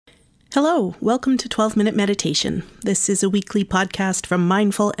Hello, welcome to 12-Minute Meditation. This is a weekly podcast from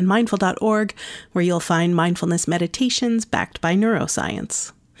Mindful and Mindful.org, where you'll find mindfulness meditations backed by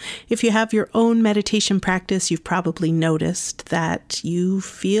neuroscience. If you have your own meditation practice, you've probably noticed that you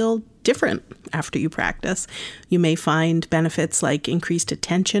feel different after you practice. You may find benefits like increased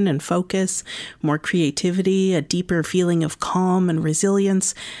attention and focus, more creativity, a deeper feeling of calm and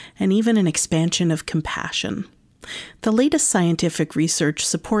resilience, and even an expansion of compassion. The latest scientific research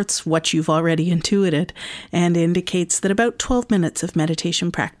supports what you've already intuited and indicates that about 12 minutes of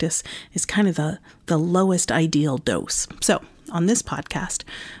meditation practice is kind of the lowest ideal dose. So, on this podcast,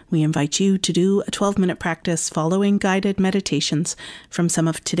 we invite you to do a 12-minute practice following guided meditations from some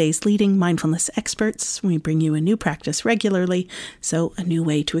of today's leading mindfulness experts. We bring you a new practice regularly, so a new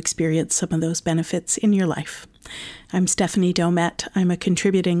way to experience some of those benefits in your life. I'm Stephanie Domet. I'm a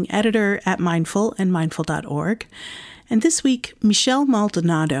contributing editor at Mindful and Mindful.org. And this week, Michelle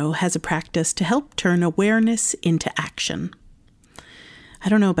Maldonado has a practice to help turn awareness into action. I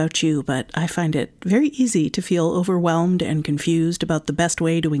don't know about you, but I find it very easy to feel overwhelmed and confused about the best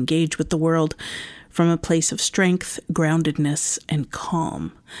way to engage with the world from a place of strength, groundedness, and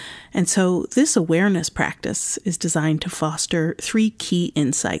calm. And so this awareness practice is designed to foster three key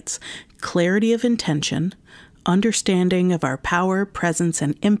insights: clarity of intention, understanding of our power, presence,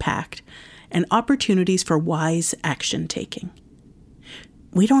 and impact, and opportunities for wise action taking.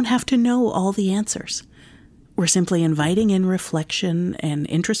 We don't have to know all the answers. We're simply inviting in reflection and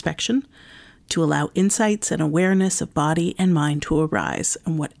introspection to allow insights and awareness of body and mind to arise.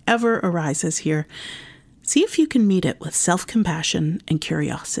 And whatever arises here, see if you can meet it with self-compassion and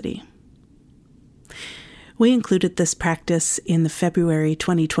curiosity. We included this practice in the February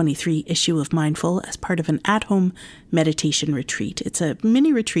 2023 issue of Mindful as part of an at-home meditation retreat. It's a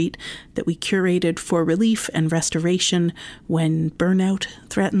mini retreat that we curated for relief and restoration when burnout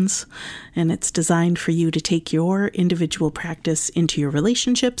threatens, and it's designed for you to take your individual practice into your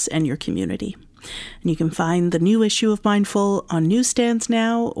relationships and your community. And you can find the new issue of Mindful on newsstands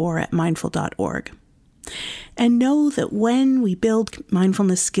now or at mindful.org. And know that when we build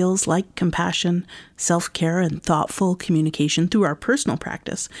mindfulness skills like compassion, self-care, and thoughtful communication through our personal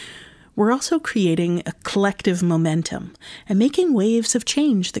practice, we're also creating a collective momentum and making waves of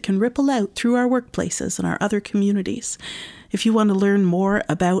change that can ripple out through our workplaces and our other communities. If you want to learn more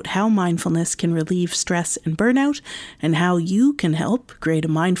about how mindfulness can relieve stress and burnout and how you can help create a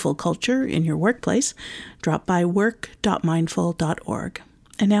mindful culture in your workplace, drop by work.mindful.org.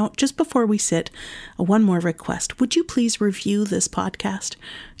 And now, just before we sit, one more request. Would you please review this podcast?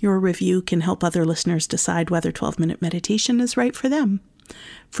 Your review can help other listeners decide whether 12-minute meditation is right for them.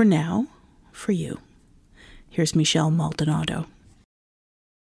 For now, for you, here's Michelle Maldonado.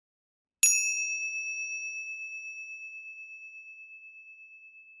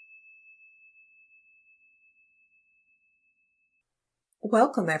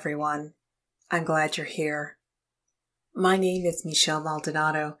 Welcome, everyone. I'm glad you're here. My name is Michelle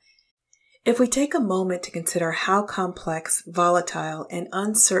Maldonado. If we take a moment to consider how complex, volatile, and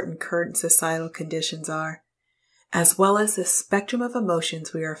uncertain current societal conditions are, as well as the spectrum of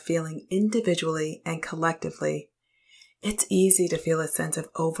emotions we are feeling individually and collectively, it's easy to feel a sense of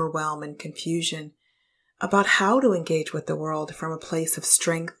overwhelm and confusion about how to engage with the world from a place of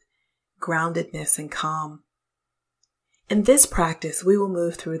strength, groundedness, and calm. In this practice, we will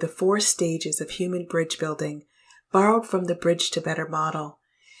move through the 4 stages of human bridge building borrowed from the Bridge to Better model,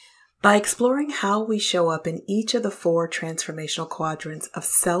 by exploring how we show up in each of the 4 transformational quadrants of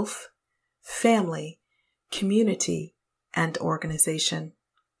self, family, community, and organization.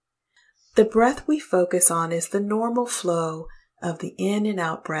 The breath we focus on is the normal flow of the in and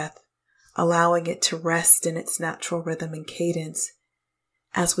out breath, allowing it to rest in its natural rhythm and cadence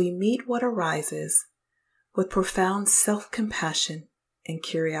as we meet what arises with profound self-compassion and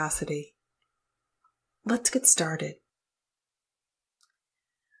curiosity. Let's get started.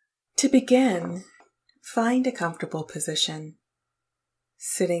 To begin, find a comfortable position,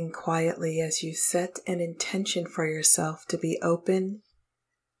 sitting quietly as you set an intention for yourself to be open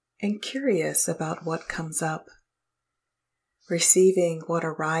and curious about what comes up, receiving what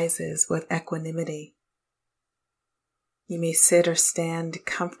arises with equanimity. You may sit or stand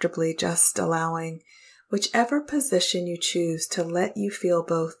comfortably, just allowing whichever position you choose to let you feel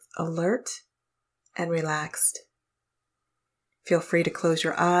both alert and relaxed. Feel free to close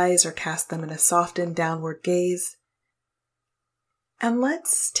your eyes or cast them in a softened downward gaze. And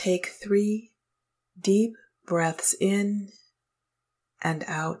let's take 3 deep breaths in and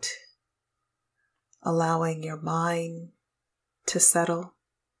out, allowing your mind to settle,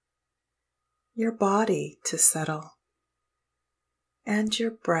 your body to settle, and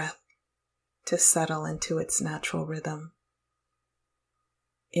your breath to settle into its natural rhythm.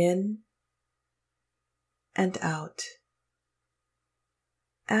 In and out.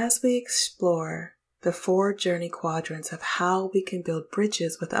 As we explore the 4 journey quadrants of how we can build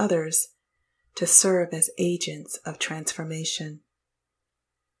bridges with others to serve as agents of transformation.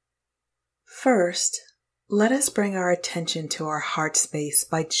 First, let us bring our attention to our heart space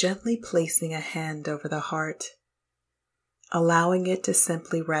by gently placing a hand over the heart, allowing it to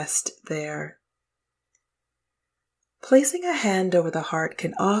simply rest there. Placing a hand over the heart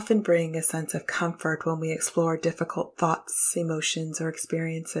can often bring a sense of comfort when we explore difficult thoughts, emotions, or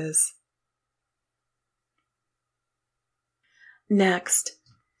experiences. Next,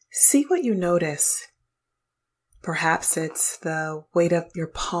 see what you notice. Perhaps it's the weight of your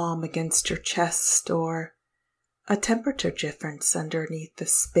palm against your chest or a temperature difference underneath the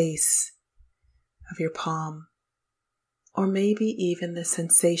space of your palm, or maybe even the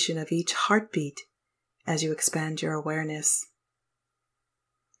sensation of each heartbeat as you expand your awareness.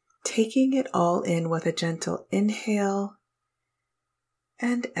 Taking it all in with a gentle inhale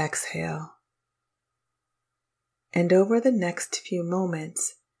and exhale. And over the next few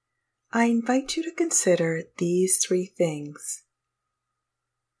moments, I invite you to consider these 3 things.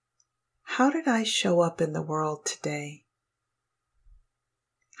 How did I show up in the world today?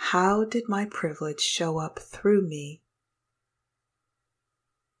 How did my privilege show up through me?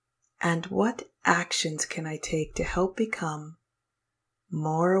 And what actions can I take to help become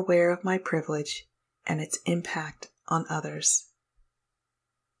more aware of my privilege and its impact on others?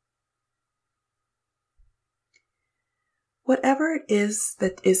 Whatever it is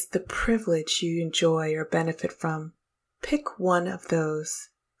that is the privilege you enjoy or benefit from, pick one of those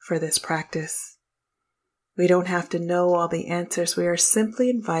for this practice. We don't have to know all the answers. We are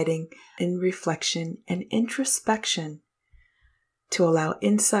simply inviting in reflection and introspection to allow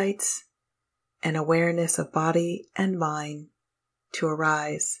insights and awareness of body and mind to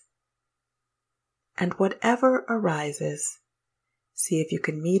arise. And whatever arises, see if you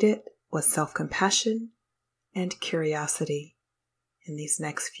can meet it with self-compassion and curiosity in these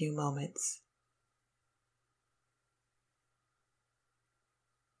next few moments.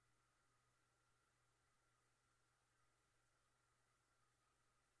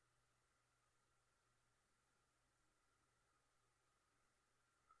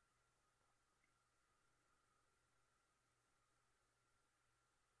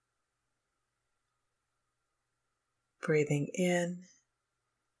 Breathing in,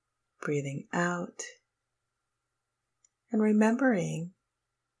 breathing out, and remembering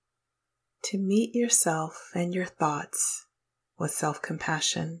to meet yourself and your thoughts with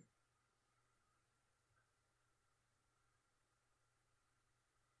self-compassion.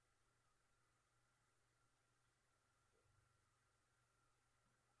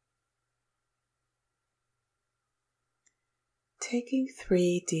 Taking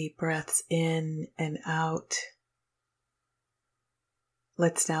 3 deep breaths in and out.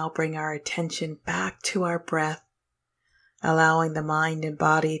 Let's now bring our attention back to our breath, allowing the mind and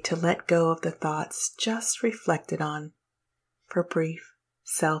body to let go of the thoughts just reflected on for brief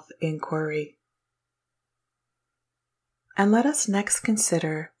self-inquiry. And let us next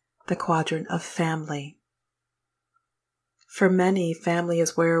consider the quadrant of family. For many, family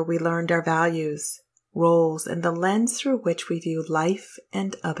is where we learned our values, roles, and the lens through which we view life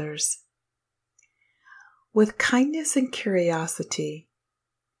and others. With kindness and curiosity,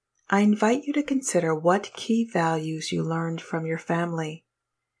 I invite you to consider what key values you learned from your family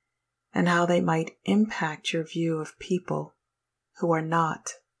and how they might impact your view of people who are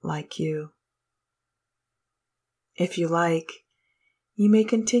not like you. If you like, you may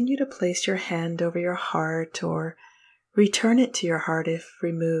continue to place your hand over your heart or return it to your heart if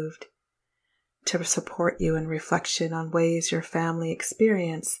removed, to support you in reflection on ways your family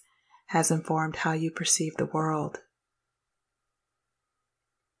experience has informed how you perceive the world.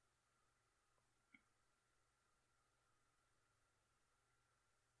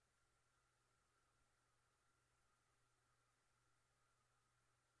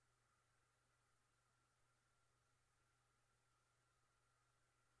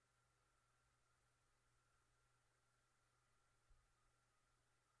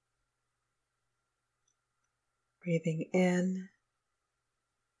 Breathing in,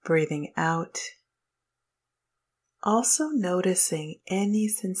 breathing out. Also noticing any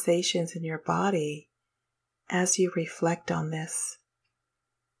sensations in your body as you reflect on this.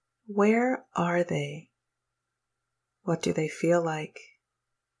 Where are they? What do they feel like?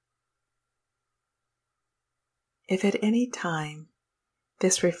 If at any time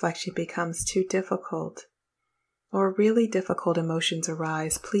this reflection becomes too difficult, or really difficult emotions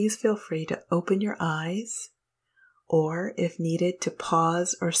arise, please feel free to open your eyes, or if needed, to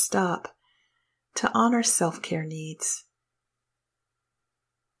pause or stop to honor self-care needs.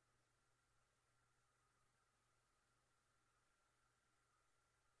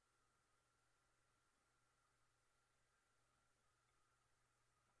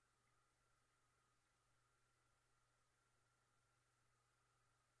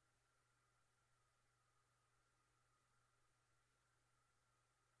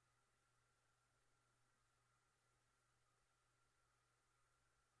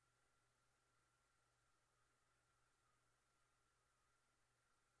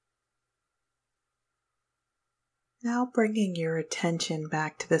 Now bringing your attention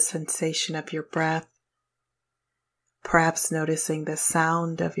back to the sensation of your breath, perhaps noticing the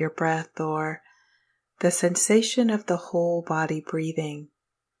sound of your breath or the sensation of the whole body breathing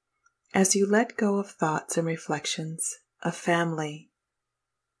as you let go of thoughts and reflections of family.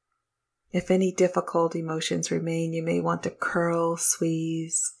 If any difficult emotions remain, you may want to curl,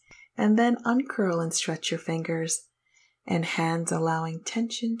 squeeze, and then uncurl and stretch your fingers and hands, allowing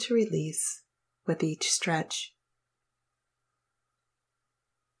tension to release with each stretch.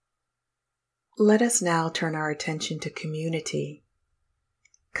 Let us now turn our attention to community,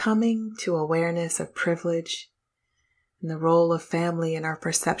 coming to awareness of privilege and the role of family in our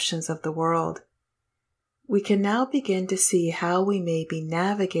perceptions of the world. We can now begin to see how we may be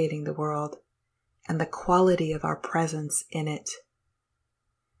navigating the world and the quality of our presence in it,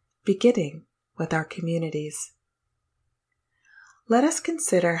 beginning with our communities. Let us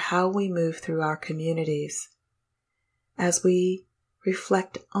consider how we move through our communities as we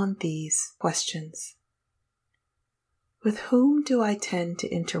reflect on these questions. With whom do I tend to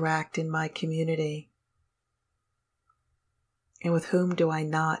interact in my community? And with whom do I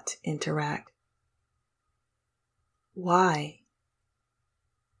not interact? Why?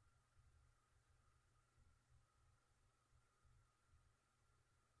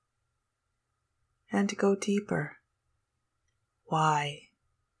 And to go deeper, why?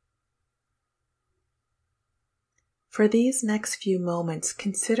 For these next few moments,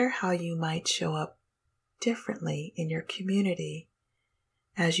 consider how you might show up differently in your community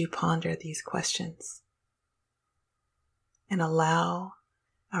as you ponder these questions. And allow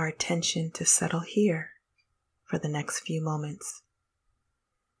our attention to settle here for the next few moments.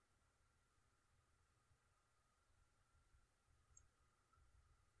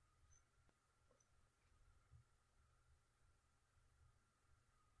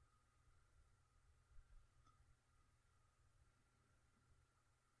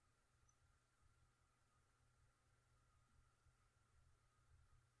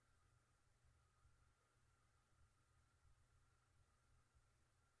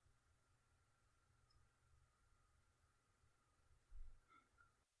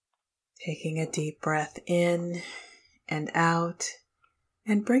 Taking a deep breath in and out,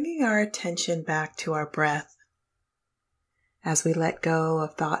 and bringing our attention back to our breath as we let go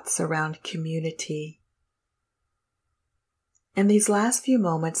of thoughts around community. In these last few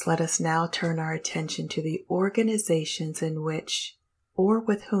moments, let us now turn our attention to the organizations in which or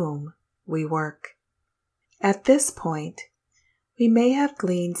with whom we work. At this point, we may have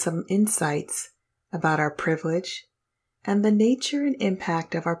gleaned some insights about our privilege and the nature and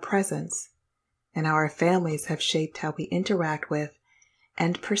impact of our presence, and how our families have shaped how we interact with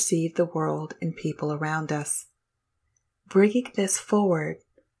and perceive the world and people around us. Bringing this forward,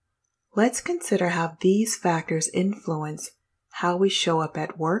 let's consider how these factors influence how we show up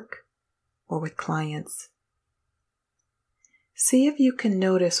at work or with clients. See if you can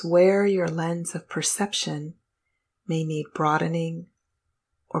notice where your lens of perception may need broadening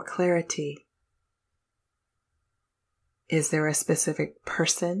or clarity. Is there a specific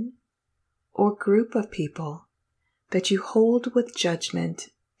person or group of people that you hold with judgment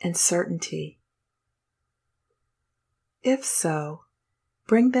and certainty? If so,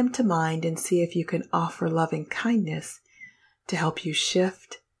 bring them to mind and see if you can offer loving kindness to help you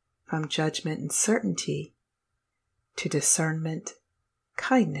shift from judgment and certainty to discernment,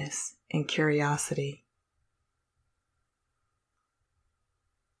 kindness, and curiosity.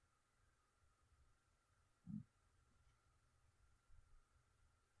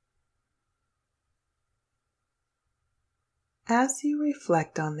 As you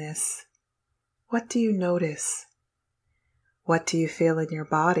reflect on this, what do you notice? What do you feel in your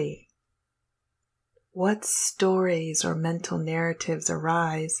body? What stories or mental narratives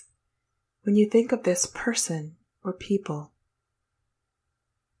arise when you think of this person or people?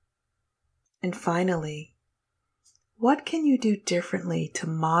 And finally, what can you do differently to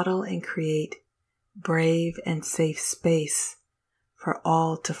model and create brave and safe space for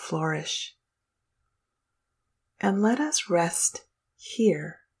all to flourish. And let us rest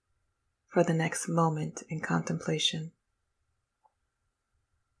here for the next moment in contemplation.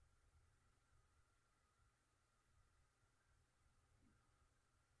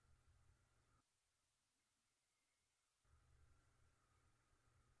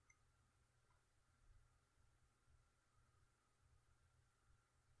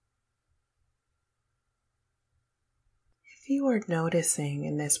 If you are noticing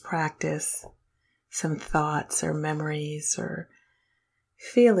in this practice some thoughts or memories or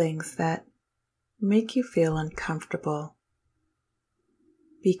feelings that make you feel uncomfortable,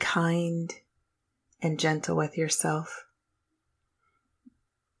 be kind and gentle with yourself.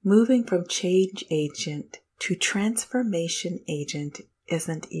 Moving from change agent to transformation agent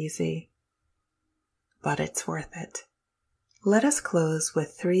isn't easy, but it's worth it. Let us close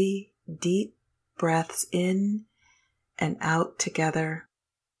with 3 deep breaths in and out together,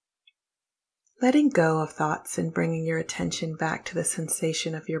 letting go of thoughts and bringing your attention back to the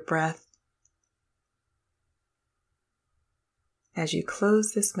sensation of your breath. As you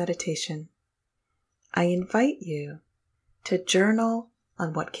close this meditation, I invite you to journal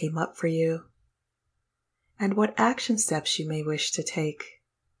on what came up for you and what action steps you may wish to take.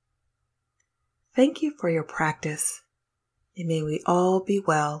 Thank you for your practice, and may we all be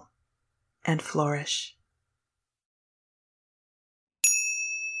well and flourish.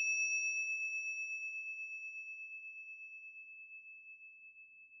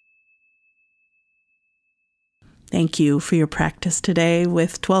 Thank you for your practice today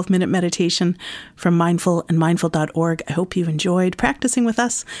with 12-minute meditation from mindful.org. I hope you enjoyed practicing with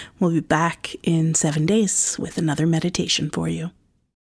us. We'll be back in 7 days with another meditation for you.